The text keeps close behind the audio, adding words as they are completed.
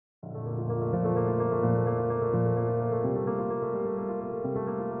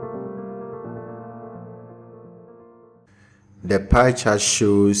The pie chart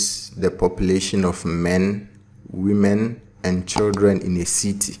shows the population of men, women, and children in a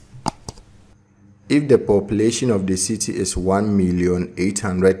city. If the population of the city is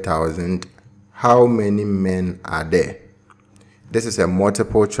 1,800,000, how many men are there? This is a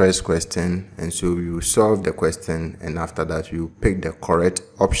multiple choice question, and so we will solve the question, and after that we will pick the correct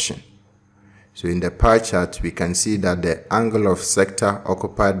option. So in the pie chart, we can see that the angle of sector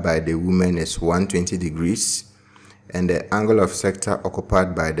occupied by the women is 120 degrees, and the angle of sector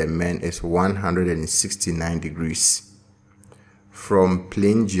occupied by the men is 169 degrees. From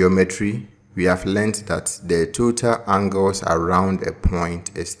plane geometry, we have learned that the total angles around a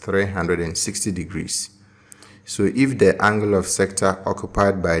point is 360 degrees. So if the angle of sector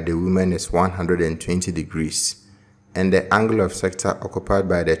occupied by the women is 120 degrees, and the angle of sector occupied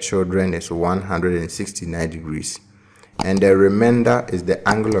by the children is 169 degrees, and the remainder is the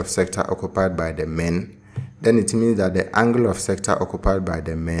angle of sector occupied by the men, then it means that the angle of sector occupied by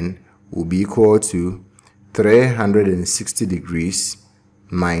the men will be equal to 360 degrees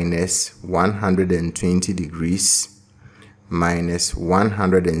minus 120 degrees minus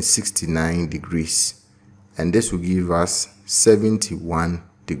 169 degrees. And this will give us 71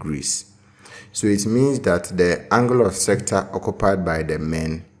 degrees. So it means that the angle of sector occupied by the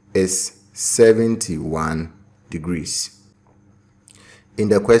men is 71 degrees. In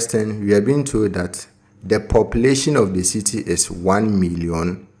the question, we are being told that the population of the city is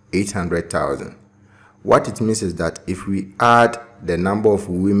 1,800,000. What it means is that if we add the number of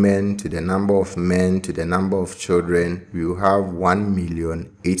women to the number of men to the number of children, we will have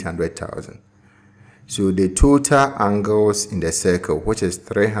 1,800,000. So the total angles in the circle, which is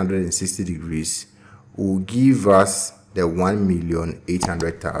 360 degrees, will give us the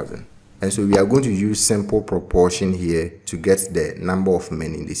 1,800,000. And so we are going to use simple proportion here to get the number of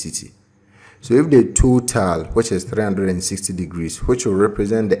men in the city. So if the total, which is 360 degrees, which will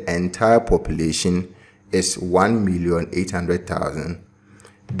represent the entire population, is 1,800,000,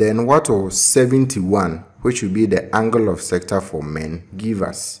 then what will 71, which will be the angle of sector for men, give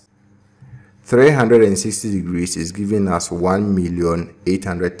us? 360 degrees is giving us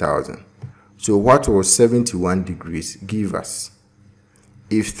 1,800,000. So what will 71 degrees give us?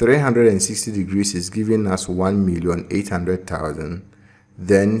 If 360 degrees is giving us 1,800,000,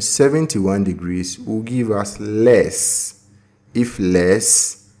 then 71 degrees will give us less. If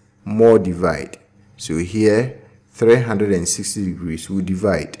less, more divide. So here, 360 degrees will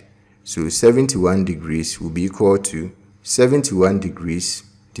divide. So 71 degrees will be equal to 71 degrees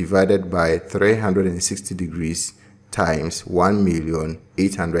divided by 360 degrees times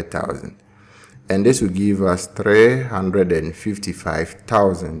 1,800,000. And this will give us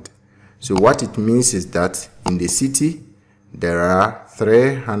 355,000. So what it means is that in the city, there are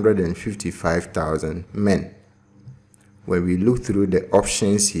 355,000 men. When we look through the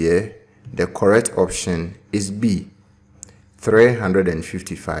options here, the correct option is B,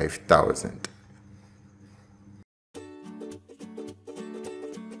 355,000.